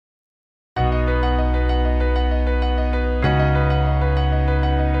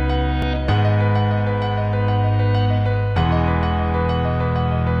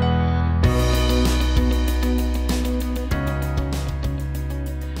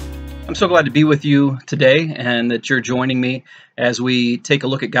I'm so glad to be with you today and that you're joining me as we take a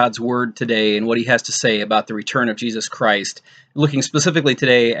look at God's Word today and what He has to say about the return of Jesus Christ, looking specifically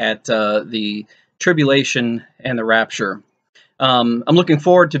today at the tribulation and the rapture. I'm looking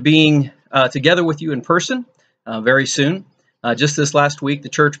forward to being together with you in person very soon. Just this last week, the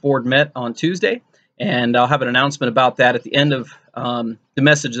church board met on Tuesday, and I'll have an announcement about that at the end of the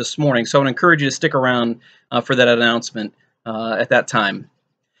message this morning. So I want to encourage you to stick around for that announcement at that time.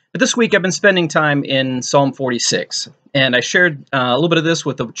 But this week I've been spending time in Psalm 46, and I shared a little bit of this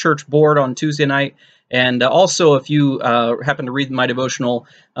with the church board on Tuesday night, and also if you happen to read my devotional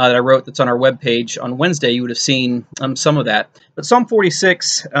that I wrote that's on our webpage on Wednesday, you would have seen some of that. But Psalm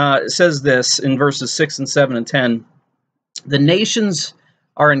 46 says this in verses 6 and 7 and 10, "The nations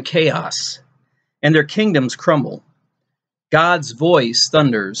are in chaos, and their kingdoms crumble. God's voice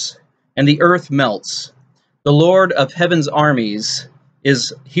thunders, and the earth melts. The Lord of heaven's armies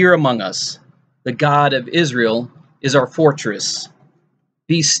is here among us. The God of Israel is our fortress.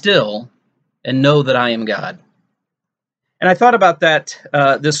 Be still and know that I am God." And I thought about that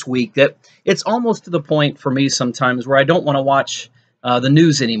this week, that it's almost to the point for me sometimes where I don't want to watch the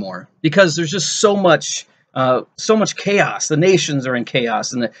news anymore, because there's just so much chaos. The nations are in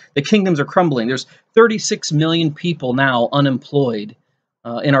chaos, and the kingdoms are crumbling. There's 36 million people now unemployed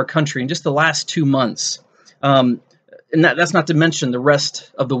in our country in just the last 2 months. And that's not to mention the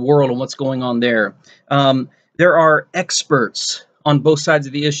rest of the world and what's going on there. There are experts on both sides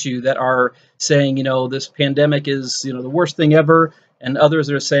of the issue that are saying, this pandemic is, the worst thing ever, and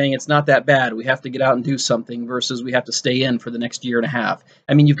others are saying it's not that bad. We have to get out and do something versus we have to stay in for the next year and a half.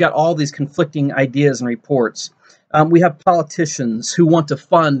 I mean, you've got all these conflicting ideas and reports. We have politicians who want to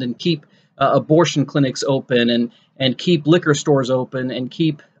fund and keep abortion clinics open and keep liquor stores open and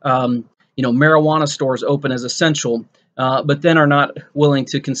keep marijuana stores open as essential, but then are not willing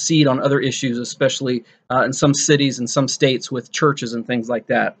to concede on other issues, especially in some cities and some states with churches and things like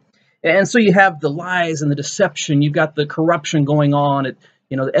that. And so you have the lies and the deception. You've got the corruption going on at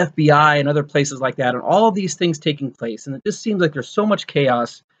the FBI and other places like that, and all of these things taking place. And it just seems like there's so much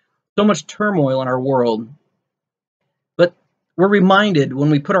chaos, so much turmoil in our world. But we're reminded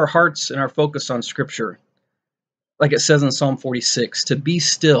when we put our hearts and our focus on Scripture, like it says in Psalm 46, to be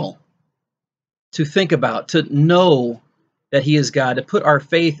still, to think about, to know that He is God, to put our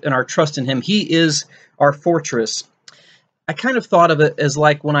faith and our trust in Him. He is our fortress. I kind of thought of it as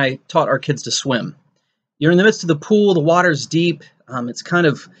like when I taught our kids to swim. You're in the midst of the pool, the water's deep, it's kind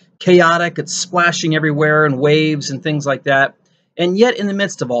of chaotic, it's splashing everywhere and waves and things like that. And yet in the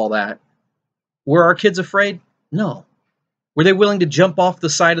midst of all that, were our kids afraid? No. Were they willing to jump off the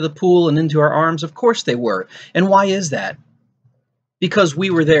side of the pool and into our arms? Of course they were. And why is that? Because we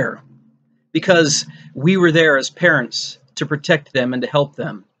were there. Because we were there as parents to protect them and to help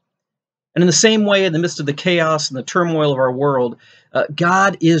them. And in the same way, in the midst of the chaos and the turmoil of our world,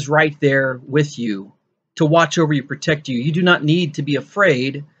 God is right there with you to watch over you, protect you. You do not need to be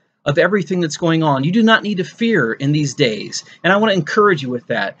afraid of everything that's going on. You do not need to fear in these days. And I want to encourage you with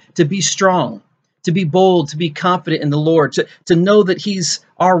that, to be strong, to be bold, to be confident in the Lord, to know that He's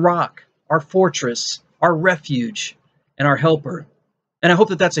our rock, our fortress, our refuge, and our helper. And I hope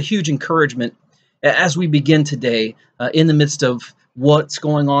that that's a huge encouragement as we begin today in the midst of what's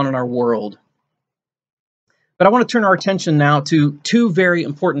going on in our world. But I want to turn our attention now to two very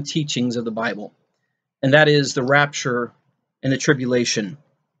important teachings of the Bible, and that is the rapture and the tribulation.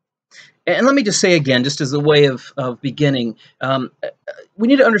 And let me just say again, just as a way of beginning, we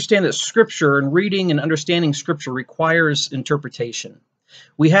need to understand that Scripture and reading and understanding Scripture requires interpretation.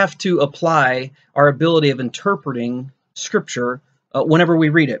 We have to apply our ability of interpreting Scripture whenever we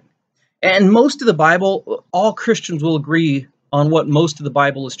read it. And most of the Bible, all Christians will agree on what most of the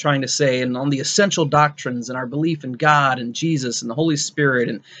Bible is trying to say, and on the essential doctrines and our belief in God and Jesus and the Holy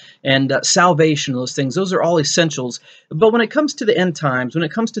Spirit and salvation, those things. Those are all essentials. But when it comes to the end times, when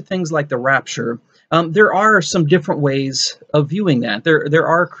it comes to things like the rapture, there are some different ways of viewing that. There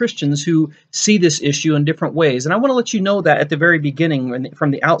are Christians who see this issue in different ways. And I want to let you know that at the very beginning,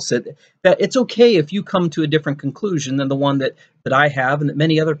 from the outset, that it's okay if you come to a different conclusion than the one that I have and that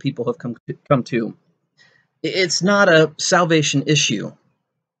many other people have come to. It's not a salvation issue.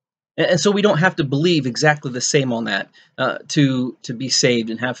 And so we don't have to believe exactly the same on that to be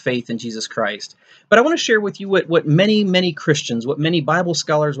saved and have faith in Jesus Christ. But I want to share with you what many, many Christians, what many Bible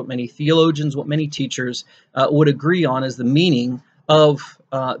scholars, what many theologians, what many teachers would agree on as the meaning of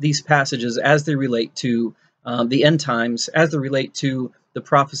these passages as they relate to the end times, as they relate to the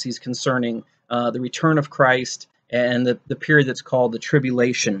prophecies concerning the return of Christ and the period that's called the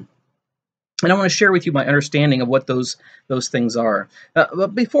tribulation. And I want to share with you my understanding of what those things are.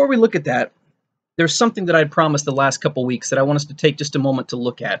 But before we look at that, there's something that I promised the last couple weeks that I want us to take just a moment to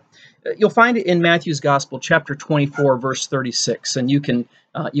look at. You'll find it in Matthew's Gospel, chapter 24, verse 36, and you can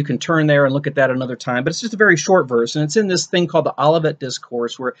turn there and look at that another time. But it's just a very short verse, and it's in this thing called the Olivet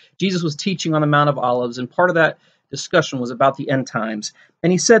Discourse, where Jesus was teaching on the Mount of Olives, and part of that discussion was about the end times.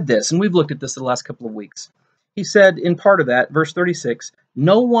 And he said this, and we've looked at this the last couple of weeks. He said in part of that, verse 36,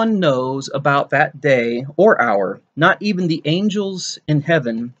 "No one knows about that day or hour, not even the angels in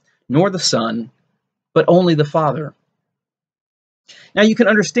heaven, nor the Son, but only the Father." Now you can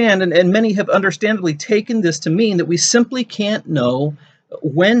understand, and many have understandably taken this to mean that we simply can't know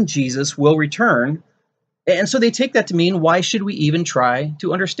when Jesus will return. And so they take that to mean, why should we even try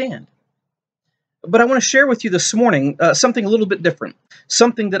to understand? But I want to share with you this morning something a little bit different,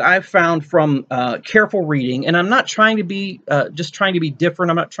 something that I've found from careful reading. And I'm not trying to be just trying to be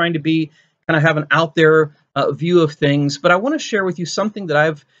different. I'm not trying to be kind of have an out there view of things. But I want to share with you something that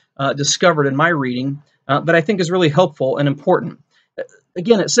I've discovered in my reading that I think is really helpful and important.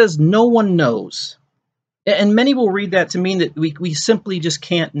 Again, it says no one knows. And many will read that to mean that we simply just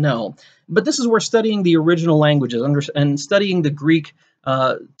can't know. But this is where studying the original languages and studying the Greek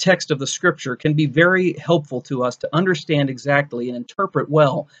text of the scripture can be very helpful to us to understand exactly and interpret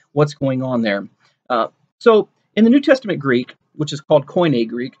well what's going on there. So in the New Testament Greek, which is called Koine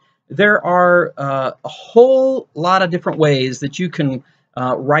Greek, there are a whole lot of different ways that you can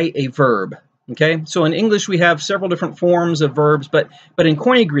write a verb. Okay, so in English we have several different forms of verbs, but in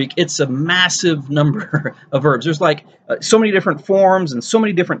Koine Greek it's a massive number of verbs. There's like so many different forms and so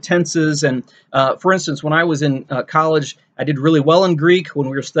many different tenses. And for instance, when I was in college, I did really well in Greek when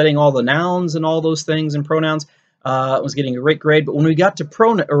we were studying all the nouns and all those things and pronouns. I was getting a great grade, but when we got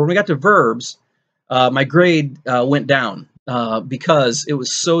to verbs, my grade went down because it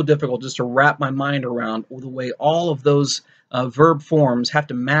was so difficult just to wrap my mind around the way all of those verb forms have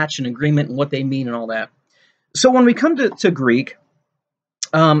to match an agreement and what they mean and all that. So when we come to Greek,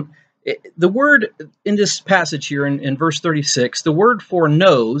 the word in this passage here in verse 36, the word for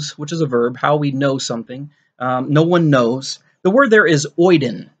knows, which is a verb, how we know something, no one knows. The word there is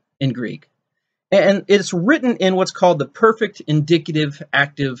oiden in Greek. And it's written in what's called the perfect indicative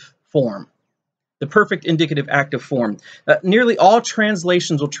active form. The perfect indicative active form. Nearly all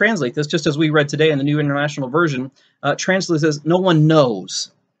translations will translate this, just as we read today in the New International Version, translates as no one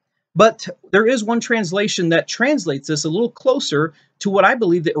knows. But there is one translation that translates this a little closer to what I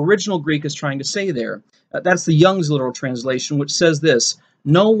believe the original Greek is trying to say there. That's the Young's literal translation, which says this: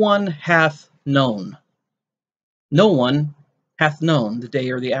 no one hath known. No one hath known the day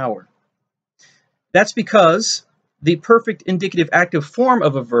or the hour. That's because the perfect indicative active form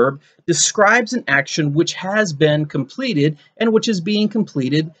of a verb describes an action which has been completed and which is being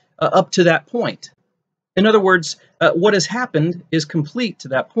completed up to that point. In other words, what has happened is complete to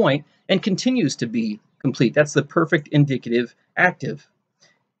that point and continues to be complete. That's the perfect indicative active.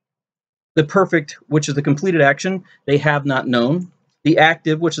 The perfect, which is the completed action, they have not known. The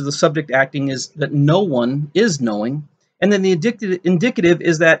active, which is the subject acting, is that no one is knowing. And then the indicative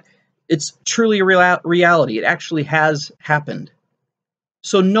is that it's truly a reality. It actually has happened.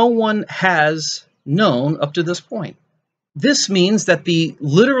 So no one has known up to this point. This means that the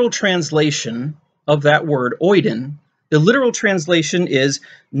literal translation of that word, oiden, the literal translation is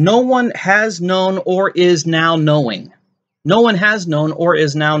no one has known or is now knowing. No one has known or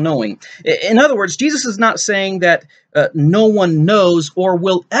is now knowing. In other words, Jesus is not saying that no one knows or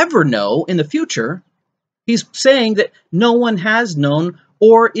will ever know in the future. He's saying that no one has known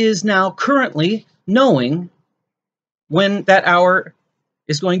or is now currently knowing when that hour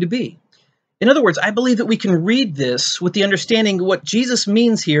is going to be. In other words, I believe that we can read this with the understanding what Jesus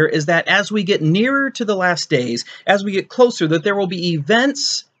means here is that as we get nearer to the last days, as we get closer, that there will be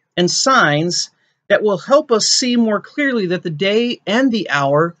events and signs that will help us see more clearly that the day and the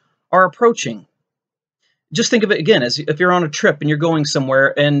hour are approaching. Just think of it again as if you're on a trip and you're going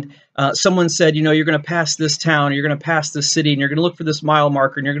somewhere and someone said, you know, you're going to pass this town, you're going to pass this city, and you're going to look for this mile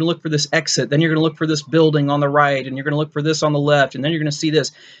marker, and you're going to look for this exit, then you're going to look for this building on the right, and you're going to look for this on the left, and then you're going to see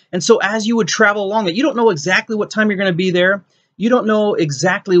this. And so as you would travel along it, you don't know exactly what time you're going to be there. You don't know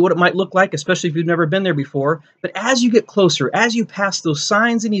exactly what it might look like, especially if you've never been there before. But as you get closer, as you pass those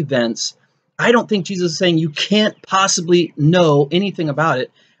signs and events, I don't think Jesus is saying you can't possibly know anything about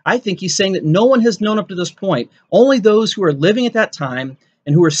it. I think he's saying that no one has known up to this point. Only those who are living at that time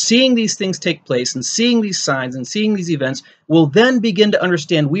and who are seeing these things take place and seeing these signs and seeing these events will then begin to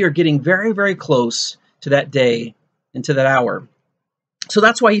understand we are getting very, very close to that day and to that hour. So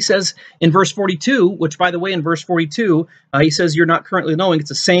that's why he says in verse 42, which, by the way, in verse 42, he says you're not currently knowing. It's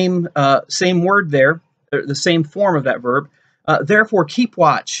the same word there, the same form of that verb. Therefore, keep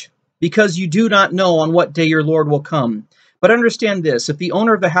watch, because you do not know on what day your Lord will come. But understand this, if the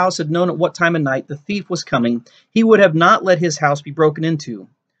owner of the house had known at what time of night the thief was coming, he would have not let his house be broken into.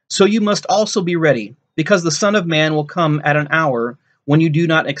 So you must also be ready, because the Son of Man will come at an hour when you do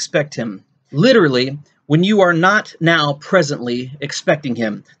not expect him. Literally, when you are not now presently expecting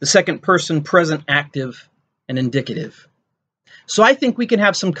him. The second person present active and indicative. So I think we can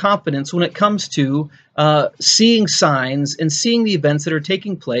have some confidence when it comes to seeing signs and seeing the events that are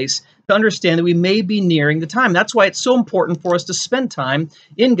taking place to understand that we may be nearing the time. That's why it's so important for us to spend time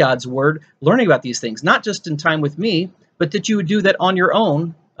in God's Word learning about these things, not just in time with me, but that you would do that on your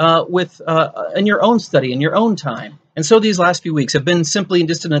own in your own study, in your own time. And so these last few weeks have been simply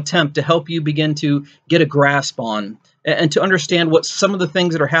just an attempt to help you begin to get a grasp on and to understand what some of the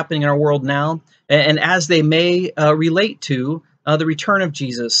things that are happening in our world now, and as they may relate to the return of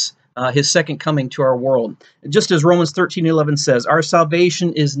Jesus, his second coming to our world. Just as Romans 13:11 says, our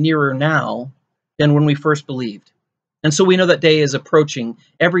salvation is nearer now than when we first believed. And so we know that day is approaching.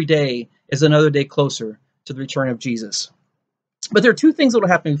 Every day is another day closer to the return of Jesus. But there are two things that will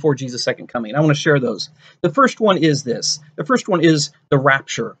happen before Jesus' second coming. I want to share those. The first one is this. The first one is the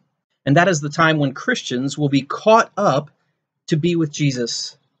rapture. And that is the time when Christians will be caught up to be with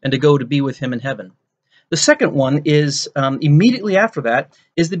Jesus and to go to be with him in heaven. The second one is immediately after that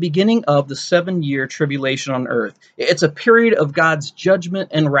is the beginning of the 7-year tribulation on earth. It's a period of God's judgment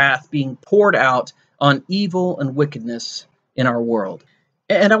and wrath being poured out on evil and wickedness in our world.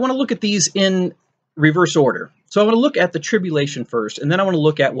 And I want to look at these in reverse order. So I want to look at the tribulation first, and then I want to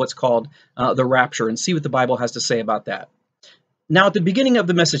look at what's called the rapture and see what the Bible has to say about that. Now, at the beginning of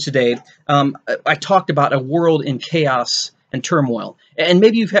the message today, I talked about a world in chaos and turmoil. And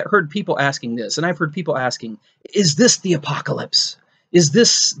maybe you've heard people asking this, and I've heard people asking, is this the apocalypse? Is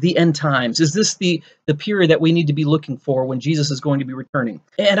this the end times? Is this the period that we need to be looking for when Jesus is going to be returning?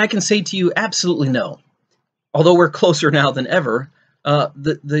 And I can say to you, absolutely no. Although we're closer now than ever,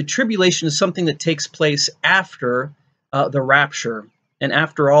 the tribulation is something that takes place after the rapture, and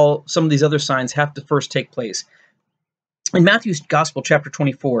after all, some of these other signs have to first take place. In Matthew's Gospel, chapter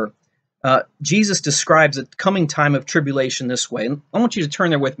 24, Jesus describes a coming time of tribulation this way. And I want you to turn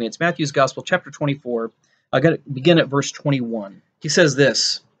there with me. It's Matthew's Gospel, chapter 24. I got to begin at verse 21. He says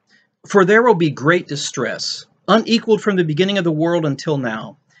this, "For there will be great distress, unequaled from the beginning of the world until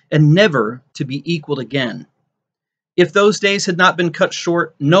now, and never to be equaled again. If those days had not been cut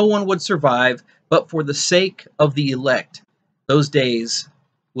short, no one would survive, but for the sake of the elect, those days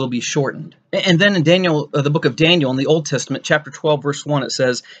will be shortened." And then in Daniel, the book of Daniel in the Old Testament, chapter 12, verse 1, it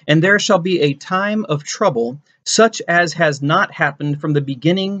says, "And there shall be a time of trouble, such as has not happened from the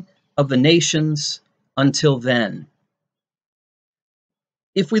beginning of the nations until then."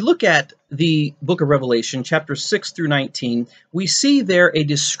 If we look at the book of Revelation, chapter 6 through 19, we see there a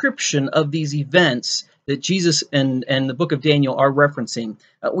description of these events that Jesus and the book of Daniel are referencing.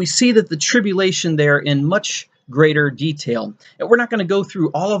 We see that the tribulation there in much greater detail. And we're not going to go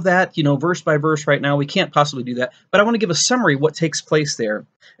through all of that, verse by verse right now. We can't possibly do that. But I want to give a summary of what takes place there.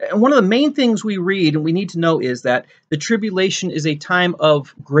 And one of the main things we read and we need to know is that the tribulation is a time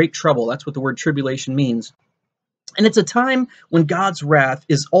of great trouble. That's what the word tribulation means. And it's a time when God's wrath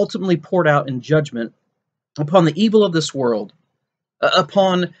is ultimately poured out in judgment upon the evil of this world,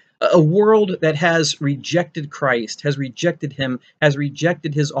 upon a world that has rejected Christ, has rejected him, has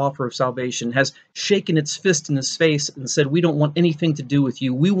rejected his offer of salvation, has shaken its fist in his face and said, "We don't want anything to do with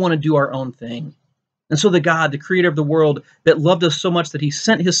you. We want to do our own thing." And so the God, the creator of the world, that loved us so much that he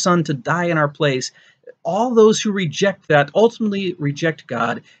sent his son to die in our place, all those who reject that, ultimately reject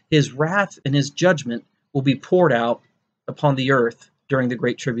God, his wrath and his judgment will be poured out upon the earth during the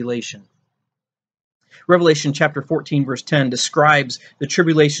Great Tribulation. Revelation chapter 14, verse 10 describes the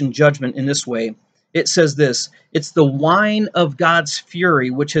tribulation judgment in this way. It says this, "It's the wine of God's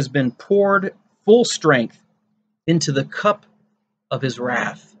fury, which has been poured full strength into the cup of his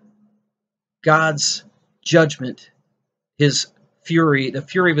wrath." God's judgment, his fury, the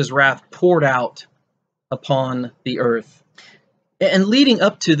fury of his wrath poured out upon the earth. And leading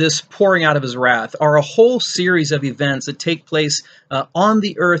up to this pouring out of his wrath are a whole series of events that take place on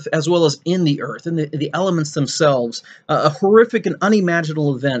the earth as well as in the earth, and the elements themselves, horrific and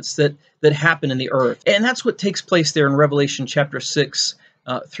unimaginable events that happen in the earth. And that's what takes place there in Revelation chapter 6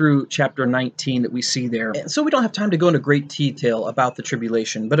 through chapter 19 that we see there. And so we don't have time to go into great detail about the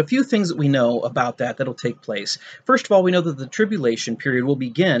tribulation, but a few things that we know about that'll take place. First of all, we know that the tribulation period will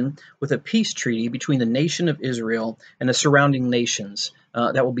begin with a peace treaty between the nation of Israel and the surrounding nations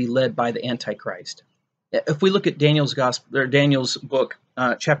that will be led by the Antichrist. If we look at Daniel's book,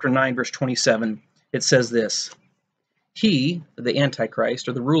 chapter 9, verse 27, it says this: He, the Antichrist,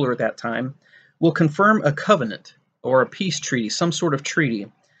 or the ruler at that time, will confirm a covenant or a peace treaty, some sort of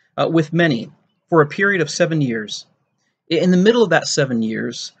treaty, with many for a period of 7 years. In the middle of that 7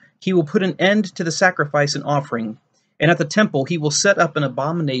 years, he will put an end to the sacrifice and offering, and at the temple he will set up an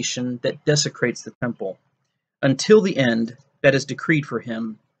abomination that desecrates the temple until the end that is decreed for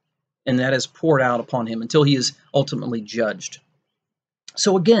him and that is poured out upon him until he is ultimately judged.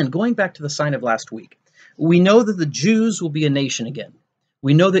 So again, going back to the sign of last week, we know that the Jews will be a nation again.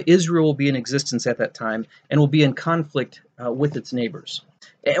 We know that Israel will be in existence at that time and will be in conflict with its neighbors.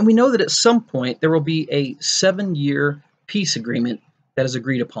 And we know that at some point there will be a 7-year peace agreement that is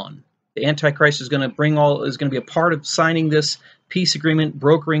agreed upon. The Antichrist is going to be a part of signing this peace agreement,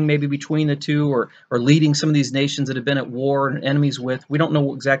 brokering maybe between the two, or leading some of these nations that have been at war and enemies with. We don't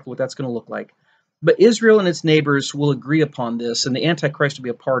know exactly what that's going to look like. But Israel and its neighbors will agree upon this, and the Antichrist will be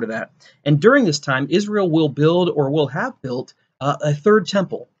a part of that. And during this time, Israel will build, or will have built, a third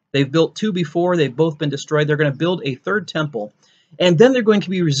temple. They've built 2 before. They've both been destroyed. They're going to build a third temple. And then they're going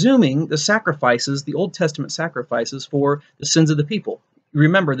to be resuming the sacrifices, the Old Testament sacrifices for the sins of the people.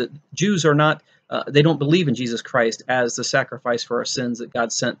 Remember that Jews are not, they don't believe in Jesus Christ as the sacrifice for our sins that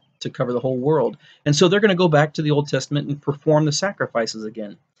God sent to cover the whole world. And so they're going to go back to the Old Testament and perform the sacrifices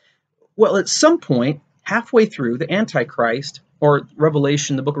again. Well, at some point, halfway through, the Antichrist, or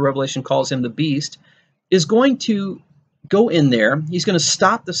Revelation, the book of Revelation calls him the beast, is going to go in there. He's going to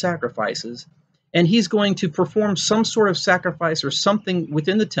stop the sacrifices, and he's going to perform some sort of sacrifice or something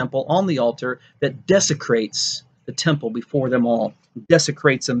within the temple on the altar that desecrates the temple before them all,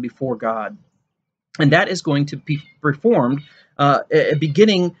 desecrates them before God. And that is going to be performed a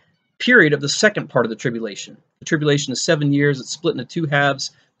beginning period of the second part of the tribulation. The tribulation is 7 years. It's split into 2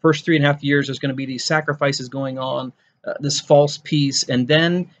 halves. First 3.5 years, there's going to be these sacrifices going on, this false peace. And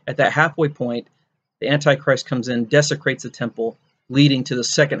then at that halfway point, the Antichrist comes in, desecrates the temple, leading to the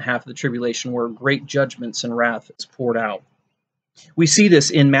second half of the tribulation where great judgments and wrath is poured out. We see this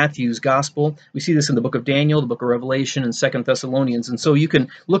in Matthew's gospel. We see this in the book of Daniel, the book of Revelation, and 2 Thessalonians. And so you can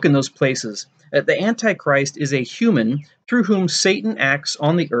look in those places. The Antichrist is a human through whom Satan acts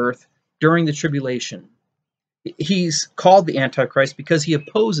on the earth during the tribulation. He's called the Antichrist because he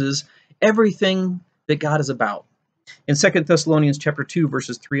opposes everything that God is about. In 2 Thessalonians chapter 2,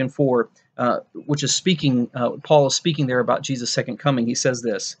 verses 3 and 4, which is speaking, Paul is speaking there about Jesus' second coming. He says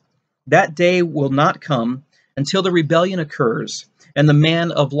this: That day will not come until the rebellion occurs, and the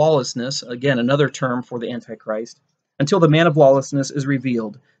man of lawlessness, again, another term for the Antichrist, until the man of lawlessness is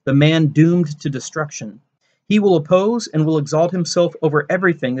revealed, the man doomed to destruction. He will oppose and will exalt himself over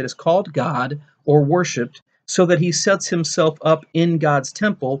everything that is called God or worshipped, so that he sets himself up in God's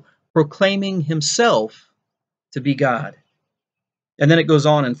temple, proclaiming himself to be God. And then it goes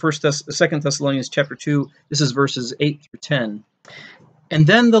on in 2 Thessalonians chapter 2, this is verses 8 through 10. And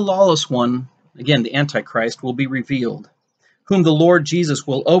then the lawless one, again the Antichrist, will be revealed, whom the Lord Jesus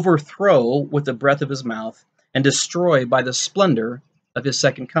will overthrow with the breath of his mouth and destroy by the splendor of his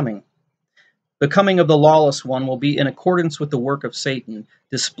second coming. The coming of the lawless one will be in accordance with the work of Satan,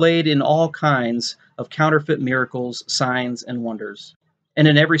 displayed in all kinds of counterfeit miracles, signs, and wonders, and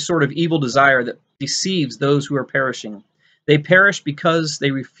in every sort of evil desire that deceives those who are perishing. They perish because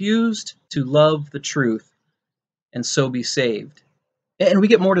they refused to love the truth and so be saved. And we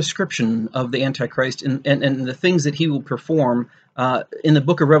get more description of the Antichrist and the things that he will perform in the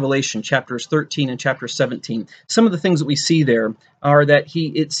book of Revelation, chapters 13 and chapter 17. Some of the things that we see there are that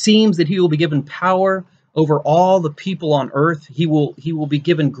it seems that he will be given power over all the people on earth. He will be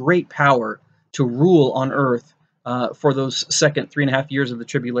given great power to rule on earth for those second 3.5 years of the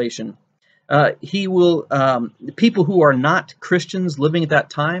tribulation. The people who are not Christians living at that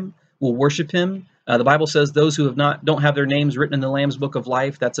time will worship him. The Bible says those who don't have their names written in the Lamb's Book of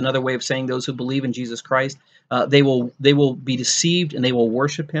Life. That's another way of saying those who believe in Jesus Christ. They will be deceived and they will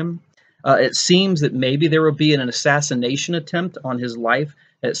worship him. It seems that maybe there will be an assassination attempt on his life.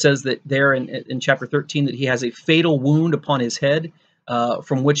 It says that there in chapter 13 that he has a fatal wound upon his head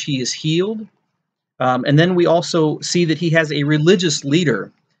from which he is healed. And then we also see that he has a religious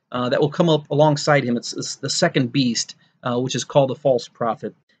leader that will come up alongside him. It's the second beast, which is called a false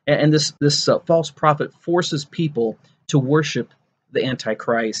prophet. And this false prophet forces people to worship the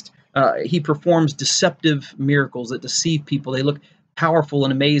Antichrist. He performs deceptive miracles that deceive people. They look powerful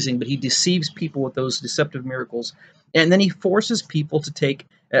and amazing, but he deceives people with those deceptive miracles. And then he forces people to take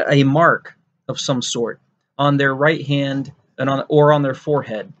a mark of some sort on their right hand or on their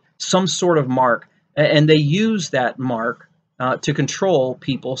forehead, some sort of mark. And they use that mark to control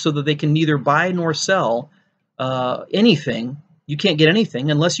people so that they can neither buy nor sell anything. You can't get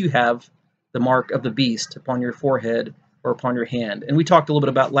anything unless you have the mark of the beast upon your forehead or upon your hand. And we talked a little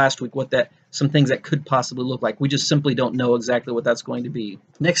bit about last week some things that could possibly look like. We just simply don't know exactly what that's going to be.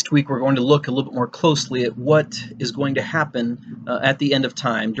 Next week, we're going to look a little bit more closely at what is going to happen at the end of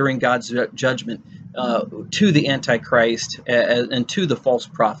time during God's judgment to the Antichrist and to the false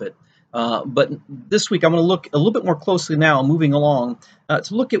prophet. But this week, I'm going to look a little bit more closely now, moving along,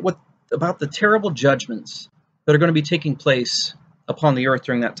 to look at about the terrible judgments that are going to be taking place upon the earth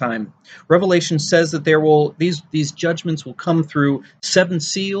during that time. Revelation says that these judgments will come through 7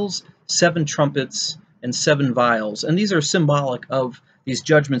 seals, 7 trumpets, and 7 vials. And these are symbolic of these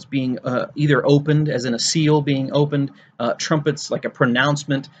judgments being either opened, as in a seal being opened, trumpets like a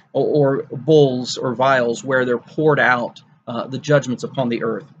pronouncement, or bowls or vials where they're poured out the judgments upon the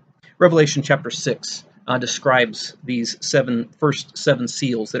earth. Revelation chapter 6 describes these first seven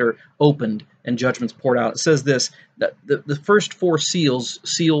seals that are opened and judgments poured out. It says this, that the first 4 seals,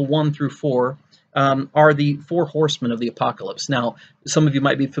 seal 1 through 4, are the 4 horsemen of the apocalypse. Now, some of you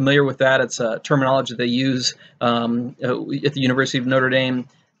might be familiar with that. It's a terminology they use at the University of Notre Dame.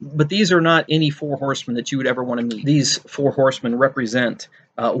 But these are not any 4 horsemen that you would ever want to meet. These 4 horsemen represent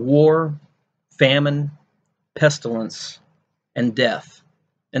war, famine, pestilence, and death.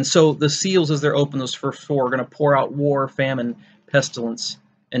 And so the seals, as they're open, those first 4, are going to pour out war, famine, pestilence,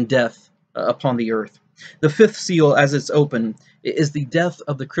 and death upon the earth. The 5th seal, as it's open, is the death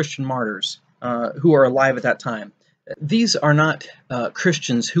of the Christian martyrs who are alive at that time. These are not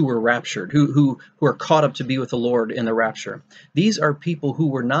Christians who were raptured, who are caught up to be with the Lord in the rapture. These are people who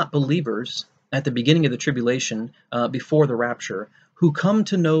were not believers at the beginning of the tribulation, before the rapture, who come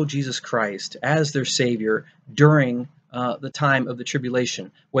to know Jesus Christ as their Savior during the time of the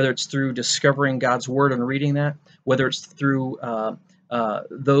tribulation, whether it's through discovering God's Word and reading that, whether it's through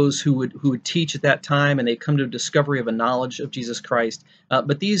those who would teach at that time and they come to a discovery of a knowledge of Jesus Christ.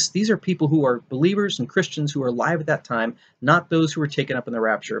 But these are people who are believers and Christians who are alive at that time, not those who were taken up in the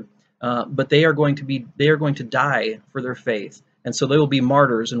rapture. But they are going to die for their faith, and so they will be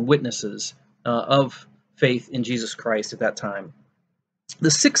martyrs and witnesses of faith in Jesus Christ at that time. The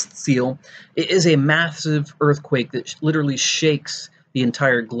 6th seal is a massive earthquake that literally shakes the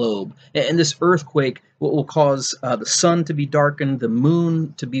entire globe. And this earthquake will cause the sun to be darkened, the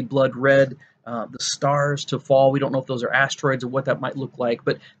moon to be blood red, the stars to fall. We don't know if those are asteroids or what that might look like,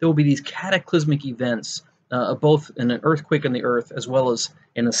 but there will be these cataclysmic events, both in an earthquake on the earth as well as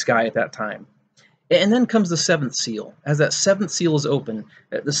in the sky at that time. And then comes the 7th seal. As that 7th seal is open,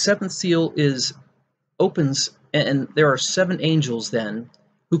 the 7th seal opens, and there are 7 angels then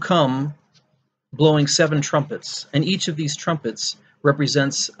who come blowing 7 trumpets, and each of these trumpets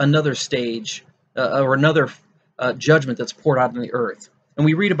represents another stage or another judgment that's poured out on the earth. And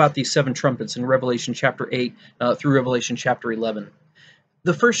we read about these 7 trumpets in Revelation chapter 8 through Revelation chapter 11.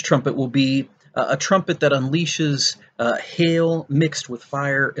 The first trumpet will be a trumpet that unleashes hail mixed with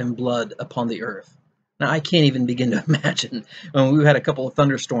fire and blood upon the earth. Now, I can't even begin to imagine. We've had a couple of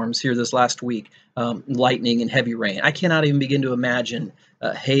thunderstorms here this last week, lightning and heavy rain. I cannot even begin to imagine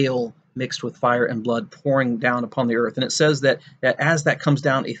hail mixed with fire and blood pouring down upon the earth. And it says that as that comes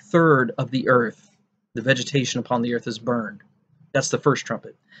down, 1/3 of the earth, the vegetation upon the earth, is burned. That's the first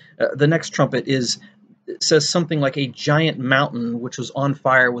trumpet. The next trumpet says something like a giant mountain which was on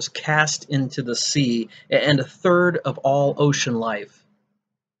fire was cast into the sea, and 1/3 of all ocean life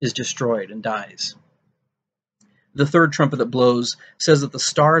is destroyed and dies. The third trumpet that blows says that the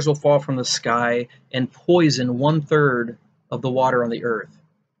stars will fall from the sky and poison 1/3 of the water on the earth.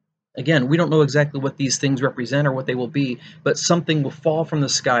 Again, we don't know exactly what these things represent or what they will be, but something will fall from the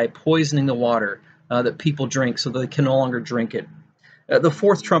sky, poisoning the water that people drink so that they can no longer drink it. The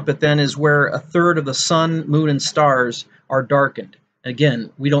fourth trumpet then is where 1/3 of the sun, moon, and stars are darkened. Again,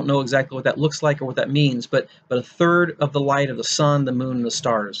 we don't know exactly what that looks like or what that means, but 1/3 of the light of the sun, the moon, and the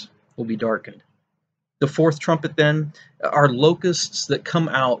stars will be darkened. The fourth trumpet then are locusts that come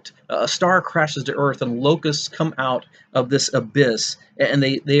out. A star crashes to earth and locusts come out of this abyss, and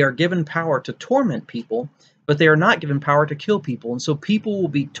they are given power to torment people, but they are not given power to kill people. And so people will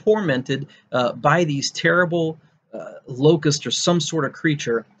be tormented by these terrible locusts or some sort of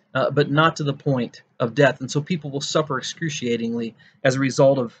creature, but not to the point of death. And so people will suffer excruciatingly as a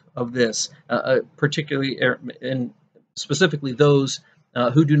result of this, particularly and specifically those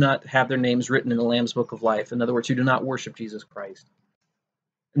who do not have their names written in the Lamb's Book of Life. In other words, who do not worship Jesus Christ.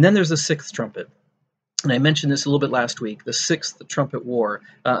 And then there's the sixth trumpet. And I mentioned this a little bit last week, the sixth trumpet war.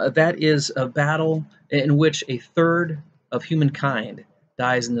 That is a battle in which a third of humankind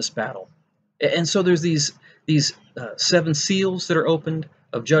dies in this battle. And so there's these seven seals that are opened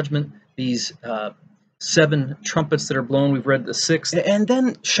of judgment, these seven trumpets that are blown. We've read the sixth. And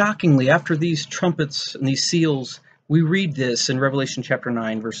then, shockingly, after these trumpets and these seals, we read this in Revelation chapter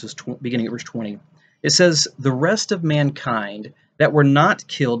 9, beginning at verse 20. It says, "The rest of mankind that were not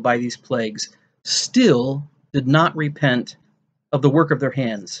killed by these plagues still did not repent of the work of their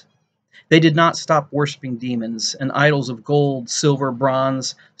hands. They did not stop worshiping demons and idols of gold, silver,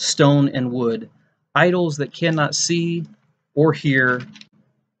 bronze, stone, and wood, idols that cannot see or hear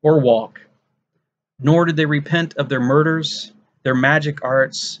or walk. Nor did they repent of their murders, their magic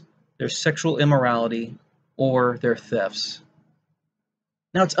arts, their sexual immorality, or their thefts."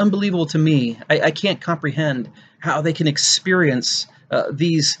 Now, it's unbelievable to me. I can't comprehend how they can experience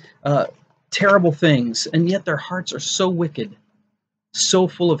these terrible things, and yet their hearts are so wicked, so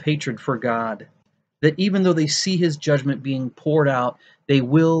full of hatred for God, that even though they see his judgment being poured out, they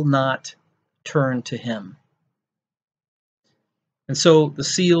will not turn to him. And so the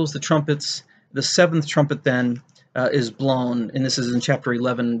seals, the trumpets, the seventh trumpet then is blown, and this is in chapter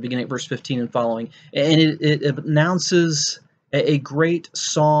 11, beginning at verse 15 and following, and it announces a great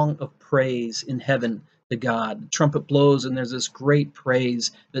song of praise in heaven to God. The trumpet blows, and there's this great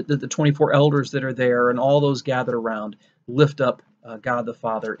praise that the 24 elders that are there and all those gathered around lift up God the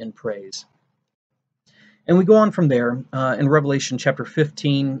Father in praise. And we go on from there in Revelation chapter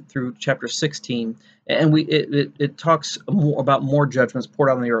 15 through chapter 16, and it talks about more judgments poured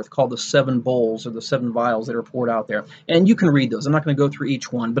out on the earth, called the seven bowls, or the seven vials that are poured out there. And you can read those. I'm not going to go through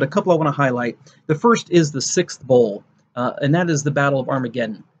each one, but a couple I want to highlight. The first is the sixth bowl, and that is the Battle of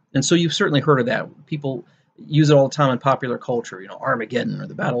Armageddon. And so you've certainly heard of that. People use it all the time in popular culture, Armageddon, or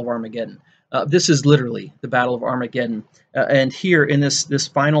the Battle of Armageddon. This is literally the Battle of Armageddon. And here in this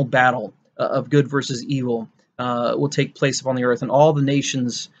final battle of good versus evil will take place upon the earth, and all the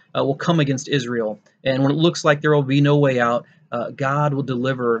nations will come against Israel. And when it looks like there will be no way out, God will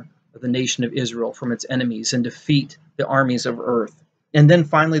deliver the nation of Israel from its enemies and defeat the armies of earth. And then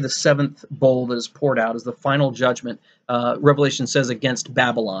finally, the seventh bowl that is poured out is the final judgment. Revelation says against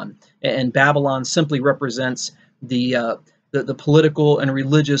Babylon, and Babylon simply represents the political and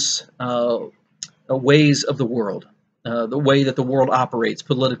religious ways of the world, the way that the world operates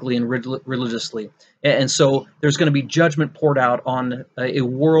politically and religiously. And so there's going to be judgment poured out on a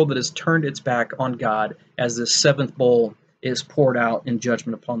world that has turned its back on God as this seventh bowl is poured out in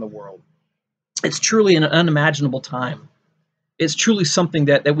judgment upon the world. It's truly an unimaginable time. It's truly something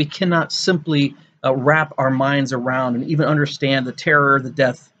that we cannot simply wrap our minds around and even understand the terror, the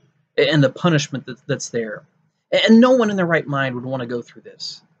death, and the punishment that's there. And no one in their right mind would want to go through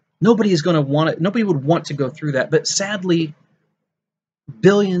this. Nobody would want to go through that. But sadly,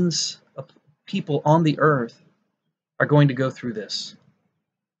 billions of people on the earth are going to go through this.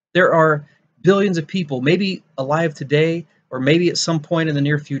 There are billions of people, maybe alive today, or maybe at some point in the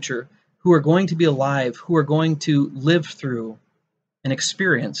near future, who are going to be alive, who are going to live through and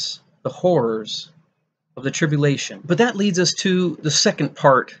experience the horrors of the tribulation. But that leads us to the second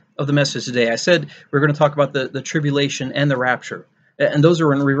part of the message today. I said we're going to talk about the tribulation and the rapture, and those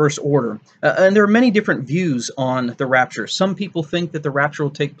are in reverse order. And there are many different views on the rapture. Some people think that the rapture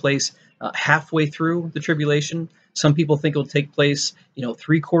will take place halfway through the tribulation. Some people think it will take place,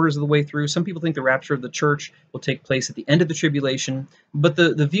 3/4 of the way through. Some people think the rapture of the church will take place at the end of the tribulation. But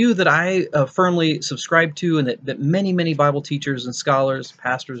the view that I firmly subscribe to, and that many, many Bible teachers and scholars,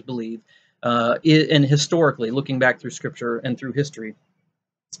 pastors believe, and historically, looking back through Scripture and through history,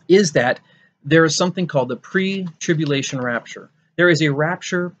 is that there is something called the pre-tribulation rapture. There is a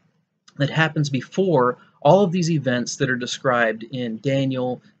rapture that happens before all of these events that are described in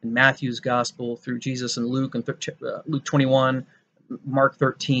Daniel and Matthew's gospel, through Jesus and Luke, and Luke 21, Mark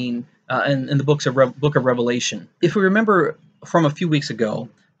 13, and the book of Revelation. If we remember from a few weeks ago,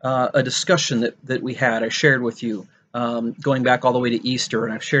 a discussion that we had, I shared with you, going back all the way to Easter,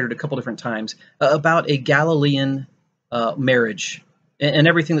 and I've shared it a couple different times, about a Galilean marriage and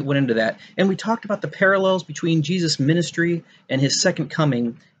everything that went into that. And we talked about the parallels between Jesus' ministry and his second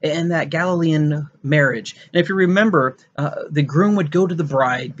coming and that Galilean marriage. And if you remember, the groom would go to the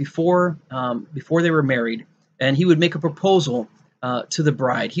bride before they were married, and he would make a proposal to the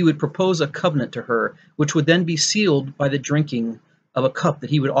bride. He would propose a covenant to her, which would then be sealed by the drinking of a cup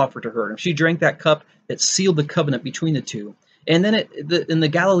that he would offer to her. And if she drank that cup, it sealed the covenant between the two. And then in the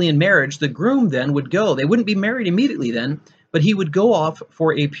Galilean marriage, the groom then would go. They wouldn't be married immediately then, but he would go off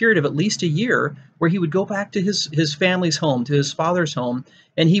for a period of at least a year where he would go back to his family's home, to his father's home,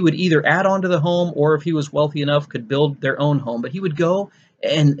 and he would either add on to the home, or if he was wealthy enough, could build their own home. But he would go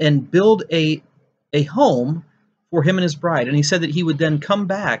and build a home for him and his bride. And he said that he would then come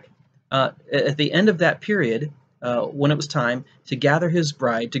back at the end of that period, when it was time to gather his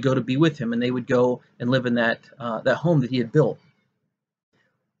bride to go to be with him, and they would go and live in that home that he had built.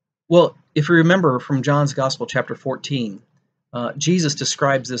 Well, if you remember from John's Gospel, chapter 14, Jesus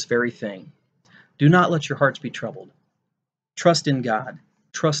describes this very thing. Do not let your hearts be troubled. Trust in God.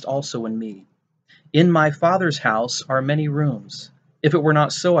 Trust also in me. In my Father's house are many rooms. If it were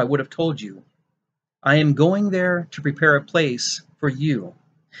not so, I would have told you. I am going there to prepare a place for you.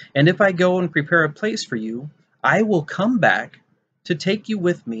 And if I go and prepare a place for you, I will come back to take you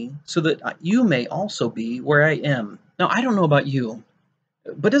with me, so that you may also be where I am. Now, I don't know about you,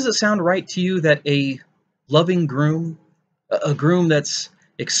 but does it sound right to you that a loving groom, a groom that's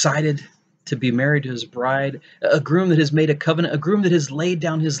excited to be married to his bride, a groom that has made a covenant, a groom that has laid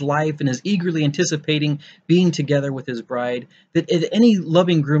down his life and is eagerly anticipating being together with his bride, that any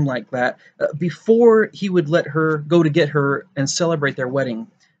loving groom like that, before he would let her go to get her and celebrate their wedding,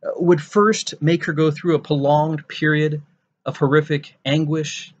 would first make her go through a prolonged period of horrific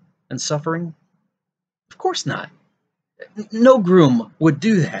anguish and suffering? Of course not. No groom would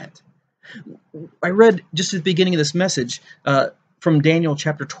do that. I read just at the beginning of this message from Daniel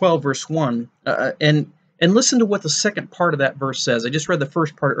chapter 12, verse 1, and listen to what the second part of that verse says. I just read the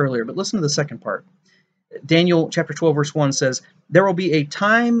first part earlier, but listen to the second part. Daniel chapter 12, verse 1 says, there will be a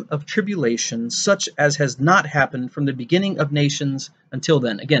time of tribulation such as has not happened from the beginning of nations until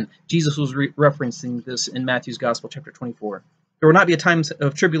then. Again, Jesus was referencing this in Matthew's Gospel, chapter 24. There will not be a time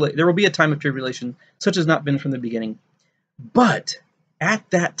of tribulation. There will be a time of tribulation such as not been from the beginning. But at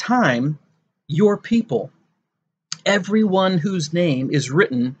that time, your people, everyone whose name is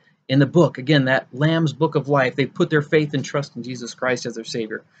written in the book, again, that Lamb's book of life, they put their faith and trust in Jesus Christ as their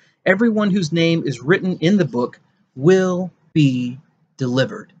Savior. Everyone whose name is written in the book will be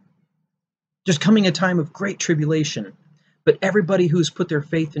delivered. There's coming a time of great tribulation, but everybody who's put their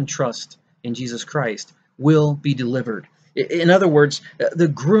faith and trust in Jesus Christ will be delivered. In other words, the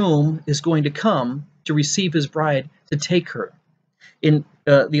groom is going to come to receive his bride, to take her. In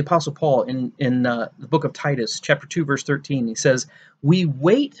the Apostle Paul, in the book of Titus, chapter 2, verse 13, he says, we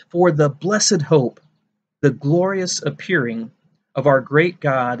wait for the blessed hope, the glorious appearing of our great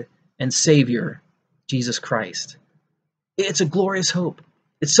God and Savior, Jesus Christ. It's a glorious hope.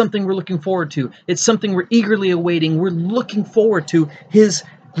 It's something we're looking forward to. It's something we're eagerly awaiting. We're looking forward to his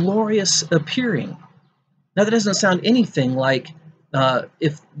glorious appearing. Now, that doesn't sound anything like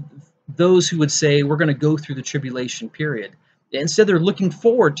if those who would say we're going to go through the tribulation period. Instead, they're looking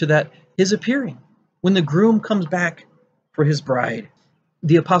forward to that, his appearing, when the groom comes back for his bride.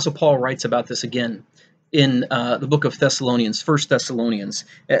 The Apostle Paul writes about this again in the book of Thessalonians, 1 Thessalonians.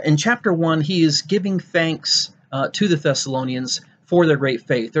 In chapter 1, he is giving thanks to the Thessalonians for their great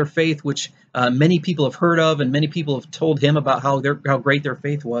faith, which many people have heard of, and many people have told him about how great their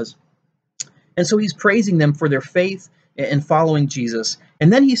faith was. And so he's praising them for their faith and following Jesus.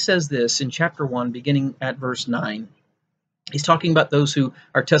 And then he says this in chapter 1, beginning at verse 9. He's talking about those who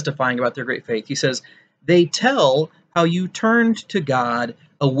are testifying about their great faith. He says, they tell how you turned to God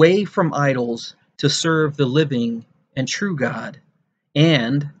away from idols to serve the living and true God,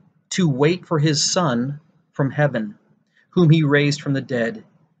 and to wait for his Son from heaven, whom he raised from the dead,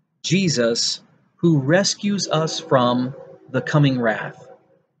 Jesus, who rescues us from the coming wrath.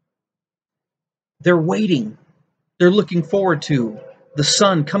 They're waiting. They're looking forward to the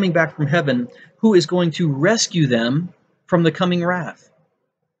Son coming back from heaven, who is going to rescue them from the coming wrath.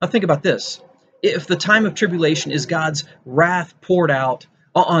 Now think about this. If the time of tribulation is God's wrath poured out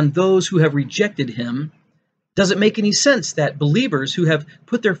on those who have rejected him, does it make any sense that believers who have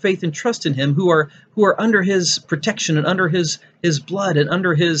put their faith and trust in him, who are under his protection and under his blood and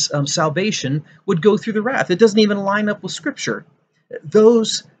under his salvation, would go through the wrath? It doesn't even line up with Scripture.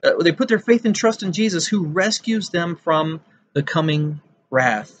 Those they put their faith and trust in Jesus, who rescues them from the coming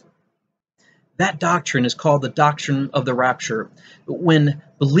wrath. That doctrine is called the doctrine of the rapture, when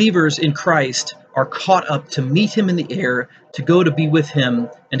believers in Christ are caught up to meet him in the air, to go to be with him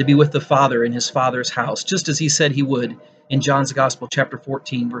and to be with the Father in his Father's house, just as he said he would in John's Gospel, chapter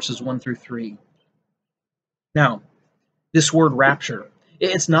 14, verses 1 through 3. Now, this word rapture,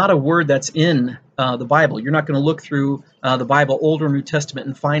 it's not a word that's in the Bible. You're not going to look through the Bible, Old or New Testament,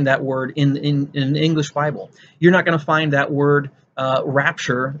 and find that word in the English Bible. You're not going to find that word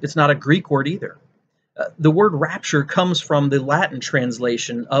rapture. It's not a Greek word either. The word rapture comes from the Latin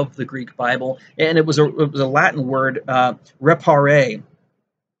translation of the Greek Bible, and it was a Latin word, repare,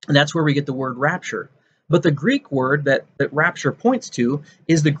 and that's where we get the word rapture. But the Greek word that rapture points to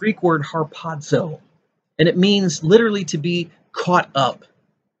is the Greek word harpazo, and it means literally to be caught up.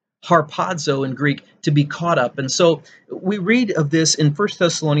 Harpazo in Greek, to be caught up. And so we read of this in 1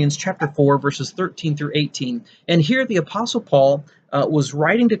 Thessalonians chapter 4, verses 13 through 18. And here the Apostle Paul was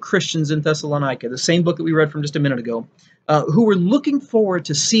writing to Christians in Thessalonica, the same book that we read from just a minute ago, who were looking forward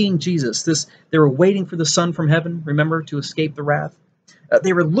to seeing Jesus. They were waiting for the Son from heaven, remember, to escape the wrath.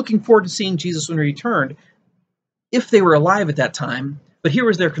 They were looking forward to seeing Jesus when he returned, if they were alive at that time. But here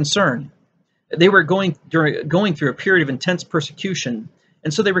was their concern. They were going through a period of intense persecution,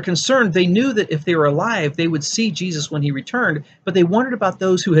 and so they were concerned. They knew that if they were alive, they would see Jesus when he returned, but they wondered about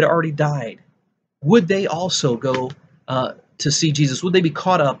those who had already died. Would they also go to see Jesus? Would they be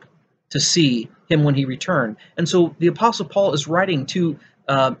caught up to see him when he returned? And so the Apostle Paul is writing to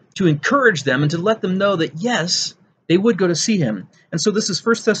encourage them and to let them know that, yes, they would go to see him. And so this is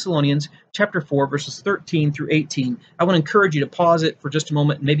 1 Thessalonians chapter 4, verses 13 through 18. I want to encourage you to pause it for just a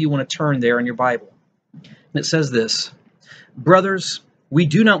moment. Maybe you want to turn there in your Bible. And it says this: "Brothers, we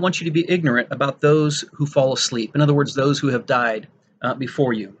do not want you to be ignorant about those who fall asleep," in other words, those who have died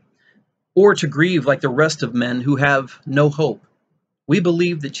before you, "or to grieve like the rest of men who have no hope. We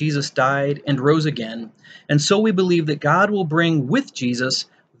believe that Jesus died and rose again, and so we believe that God will bring with Jesus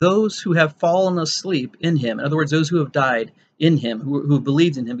those who have fallen asleep in him," in other words, those who have died in him, who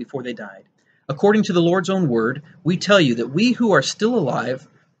believed in him before they died. "According to the Lord's own word, we tell you that we who are still alive,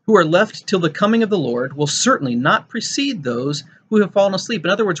 who are left till the coming of the Lord, will certainly not precede those who have fallen asleep."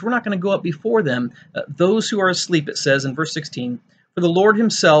 In other words, we're not going to go up before them. Those who are asleep, it says in verse 16, "For the Lord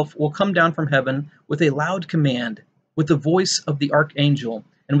himself will come down from heaven with a loud command, with the voice of the archangel,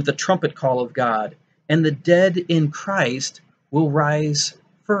 and with the trumpet call of God, and the dead in Christ will rise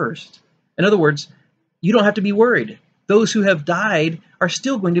first." In other words, you don't have to be worried. Those who have died are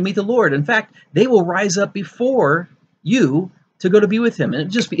still going to meet the Lord. In fact, they will rise up before you to go to be with him. And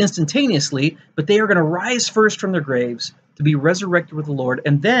it'll just be instantaneously, but they are going to rise first from their graves to be resurrected with the Lord.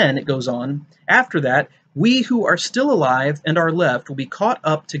 And then it goes on, after that, we who are still alive and are left will be caught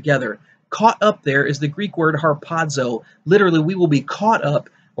up together. Caught up there is the Greek word harpazo. Literally, we will be caught up,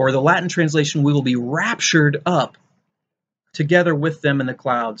 or the Latin translation, we will be raptured up together with them in the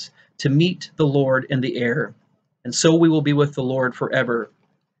clouds to meet the Lord in the air. And so we will be with the Lord forever.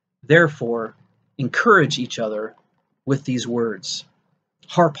 Therefore, encourage each other with these words.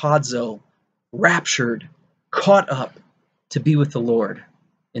 Harpazo, raptured, caught up to be with the Lord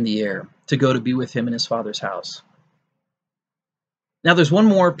in the air, to go to be with him in his Father's house. Now there's one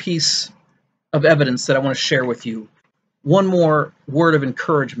more piece of evidence that I want to share with you. One more word of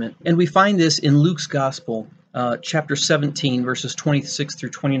encouragement. And we find this in Luke's Gospel, chapter 17, verses 26 through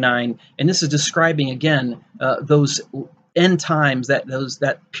 29. And this is describing, again, those end times,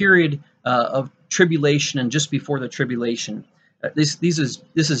 that period of tribulation and just before the tribulation. This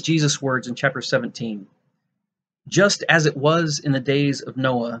is Jesus' words in chapter 17. "Just as it was in the days of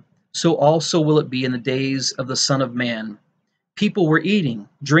Noah, so also will it be in the days of the Son of Man. People were eating,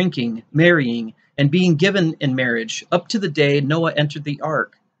 drinking, marrying, and being given in marriage up to the day Noah entered the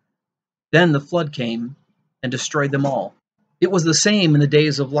ark. Then the flood came and destroyed them all. It was the same in the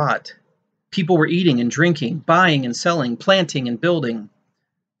days of Lot. People were eating and drinking, buying and selling, planting and building.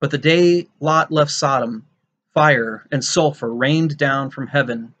 But the day Lot left Sodom, fire and sulfur rained down from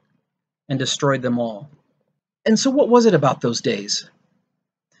heaven and destroyed them all." And so what was it about those days?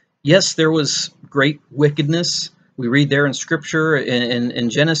 Yes, there was great wickedness. We read there in Scripture, in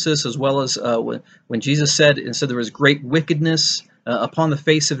Genesis, as well as when Jesus said there was great wickedness upon the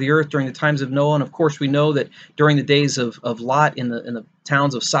face of the earth during the times of Noah. And of course, we know that during the days of Lot in the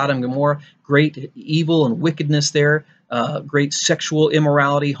towns of Sodom and Gomorrah, great evil and wickedness there, great sexual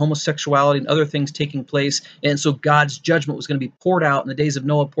immorality, homosexuality, and other things taking place. And so God's judgment was going to be poured out in the days of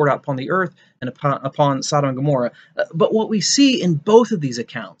Noah, poured out upon the earth and upon Sodom and Gomorrah. But what we see in both of these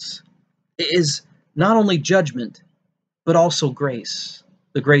accounts is not only judgment, but also grace,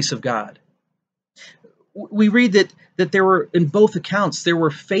 the grace of God. We read that there were, in both accounts, there were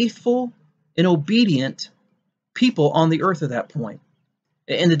faithful and obedient people on the earth at that point.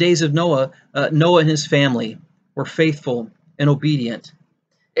 In the days of Noah, Noah and his family were faithful and obedient.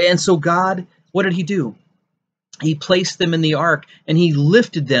 And so God, what did he do? He placed them in the ark, and he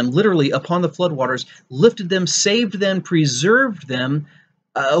lifted them literally upon the floodwaters, lifted them, saved them, preserved them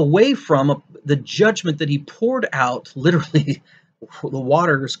away from the judgment that he poured out, literally the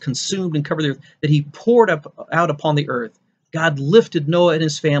waters consumed and covered the earth, that he poured out upon the earth. God lifted Noah and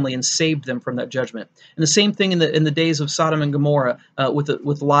his family and saved them from that judgment. And the same thing in the days of Sodom and Gomorrah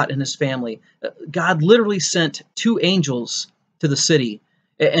with Lot and his family. God literally sent two angels to the city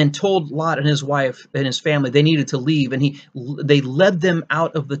and told Lot and his wife and his family they needed to leave, and they led them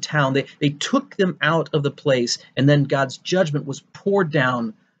out of the town. They took them out of the place, and then God's judgment was poured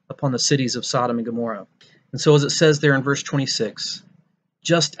down upon the cities of Sodom and Gomorrah. And so as it says there in verse 26,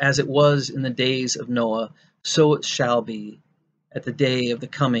 just as it was in the days of Noah, so it shall be at the day of the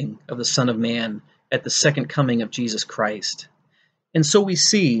coming of the Son of Man, at the second coming of Jesus Christ. And so we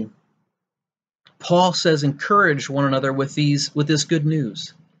see Paul says, encourage one another with this good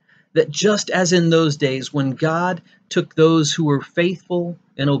news, that just as in those days when God took those who were faithful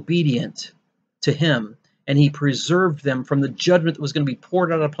and obedient to him, and he preserved them from the judgment that was going to be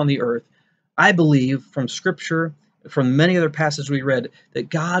poured out upon the earth, I believe from Scripture, from many other passages we read, that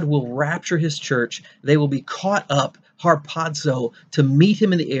God will rapture his church. They will be caught up, harpazo, to meet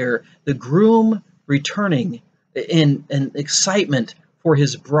him in the air, the groom returning in excitement for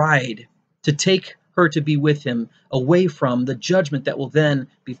his bride, to take her to be with him, away from the judgment that will then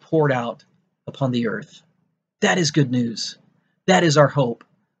be poured out upon the earth. That is good news. That is our hope.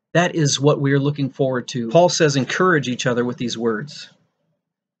 That is what we are looking forward to. Paul says, encourage each other with these words.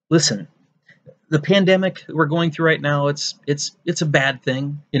 Listen, the pandemic we're going through right now, it's a bad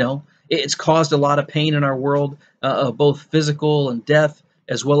thing. It's caused a lot of pain in our world, both physical and death,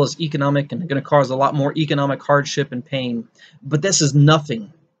 as well as economic, and going to cause a lot more economic hardship and pain. But this is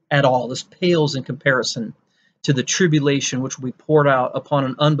nothing at all. This pales in comparison to the tribulation which will be poured out upon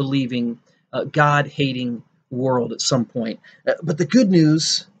an unbelieving, God-hating world at some point. But the good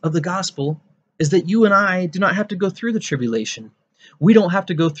news of the gospel is that you and I do not have to go through the tribulation. We don't have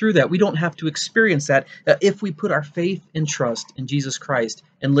to go through that. We don't have to experience that if we put our faith and trust in Jesus Christ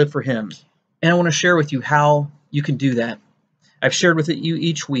and live for him. And I want to share with you how you can do that. I've shared with you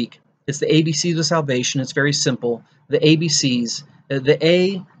each week. It's the ABCs of salvation. It's very simple. The ABCs. The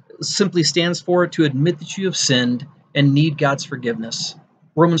A simply stands for to admit that you have sinned and need God's forgiveness.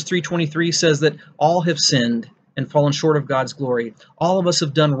 Romans 3:23 says that all have sinned and fallen short of God's glory. All of us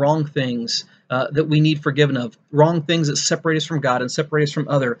have done wrong things that we need forgiven of, wrong things that separate us from God and separate us from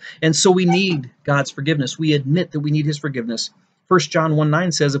other. And so we need God's forgiveness. We admit that we need his forgiveness. 1 John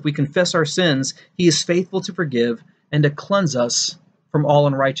 1:9 says, if we confess our sins, he is faithful to forgive and to cleanse us from all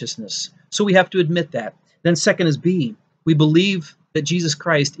unrighteousness. So we have to admit that. Then second is B. We believe that Jesus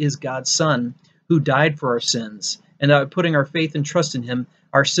Christ is God's Son who died for our sins. And by putting our faith and trust in him,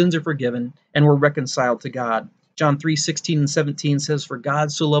 our sins are forgiven and we're reconciled to God. John 3:16 and 17 says, for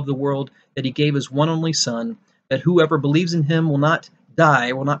God so loved the world that he gave his one only Son, that whoever believes in him will not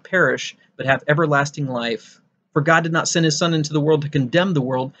die, will not perish, but have everlasting life. For God did not send his Son into the world to condemn the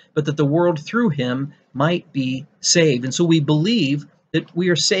world, but that the world through him might be saved. And so we believe that we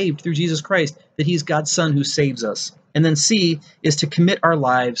are saved through Jesus Christ, that he's God's Son who saves us. And then C is to commit our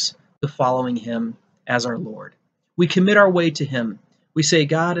lives to following him as our Lord. We commit our way to him. We say,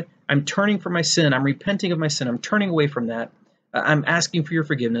 God, I'm turning from my sin. I'm repenting of my sin. I'm turning away from that. I'm asking for your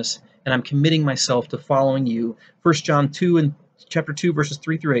forgiveness, and I'm committing myself to following you. 1 John 2 and chapter 2, verses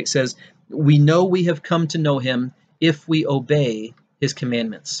 3 through 8 says, we know we have come to know him if we obey his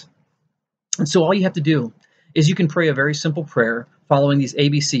commandments. And so all you have to do is you can pray a very simple prayer following these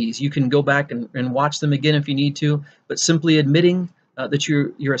ABCs. You can go back and watch them again if you need to, but simply admitting that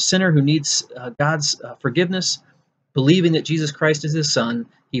you're a sinner who needs God's forgiveness, believing that Jesus Christ is his Son,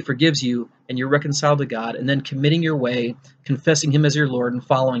 he forgives you, and you're reconciled to God, and then committing your way, confessing him as your Lord, and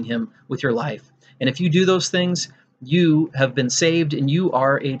following him with your life. And if you do those things, you have been saved, and you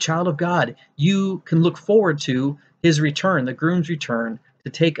are a child of God. You can look forward to his return, the groom's return, to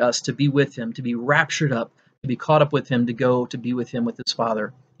take us to be with him, to be raptured up, to be caught up with him, to go to be with him with his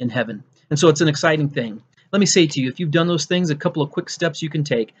Father in heaven. And so it's an exciting thing. Let me say to you, if you've done those things, a couple of quick steps you can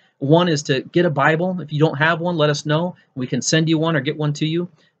take. One is to get a Bible. If you don't have one, let us know. We can send you one or get one to you.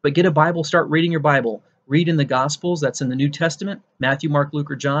 But get a Bible, start reading your Bible. Read in the Gospels, that's in the New Testament, Matthew, Mark,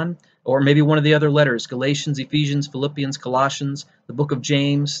 Luke, or John, or maybe one of the other letters, Galatians, Ephesians, Philippians, Colossians, the book of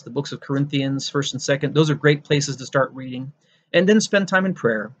James, the books of Corinthians, 1st and 2nd. Those are great places to start reading. And then spend time in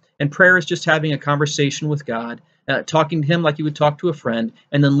prayer. And prayer is just having a conversation with God, talking to him like you would talk to a friend,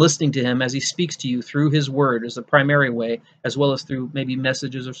 and then listening to him as he speaks to you through his word as the primary way, as well as through maybe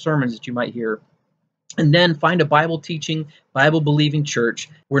messages or sermons that you might hear. And then find a Bible-teaching, Bible-believing church.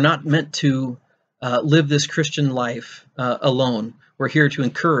 We're not meant to live this Christian life alone. We're here to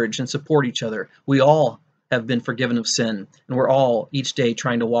encourage and support each other. We all have been forgiven of sin, and we're all each day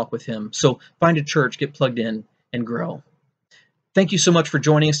trying to walk with him. So find a church, get plugged in, and grow. Thank you so much for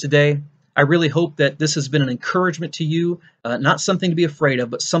joining us today. I I really hope that this has been an encouragement to you, not something to be afraid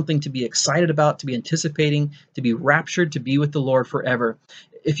of, but something to be excited about, to be anticipating, to be raptured, to be with the Lord forever.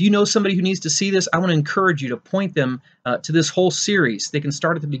 If you know somebody who needs to see this, I want to encourage you to point them to this whole series. They can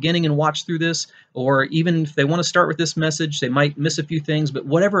start at the beginning and watch through this, or even if they want to start with this message, they might miss a few things, but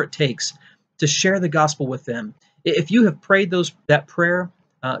whatever it takes to share the gospel with them. If you have prayed that prayer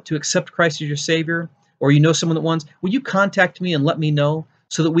to accept Christ as your Savior, or you know someone that wants, will you contact me and let me know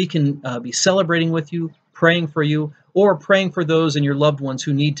so that we can be celebrating with you, praying for you, or praying for those and your loved ones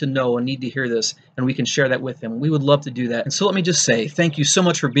who need to know and need to hear this, and we can share that with them. We would love to do that. And so let me just say thank you so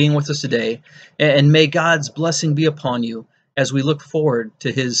much for being with us today, and may God's blessing be upon you as we look forward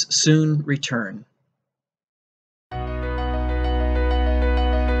to his soon return.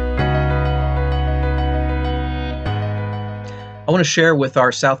 I want to share with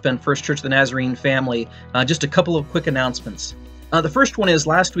our South Bend First Church of the Nazarene family just a couple of quick announcements. The first one is,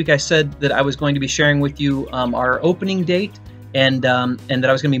 last week I said that I was going to be sharing with you our opening date, and that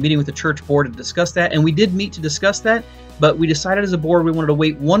I was going to be meeting with the church board to discuss that. And we did meet to discuss that, but we decided as a board we wanted to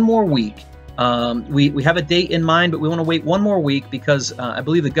wait one more week. We have a date in mind, but we want to wait one more week because I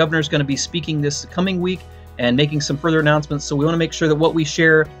believe the governor is going to be speaking this coming week and making some further announcements. So we want to make sure that what we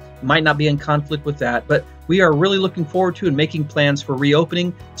share might not be in conflict with that. But we are really looking forward to and making plans for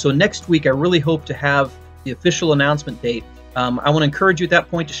reopening. So next week, I really hope to have the official announcement date. I want to encourage you at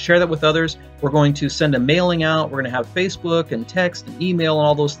that point to share that with others. We're going to send a mailing out. We're going to have Facebook and text and email and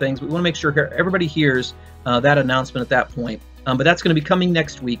all those things. But we want to make sure everybody hears that announcement at that point. But that's going to be coming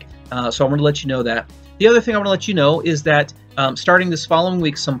next week. So I'm going to let you know that. The other thing I want to let you know is that starting this following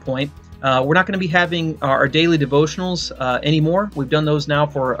week some point, we're not going to be having our daily devotionals anymore. We've done those now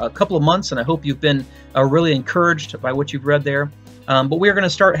for a couple of months, and I hope you've been really encouraged by what you've read there. But we are going to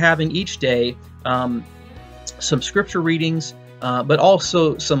start having each day some scripture readings, but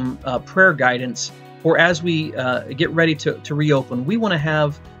also some prayer guidance for as we get ready to reopen. We want to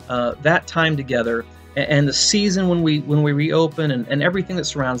have that time together and the season when we reopen and everything that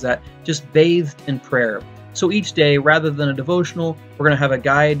surrounds that just bathed in prayer. So each day, rather than a devotional, we're going to have a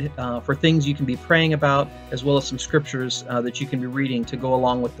guide for things you can be praying about, as well as some scriptures that you can be reading to go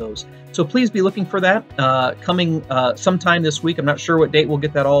along with those. So please be looking for that coming sometime this week. I'm not sure what date we'll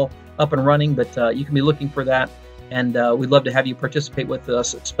get that all up and running, but you can be looking for that. And we'd love to have you participate with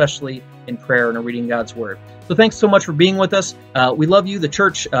us, especially in prayer and reading God's Word. So thanks so much for being with us. We love you. The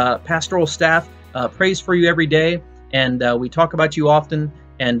church pastoral staff prays for you every day, and we talk about you often.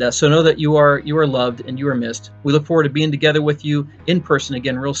 And so know that you are loved and you are missed. We look forward to being together with you in person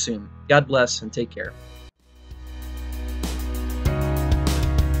again real soon. God bless and take care.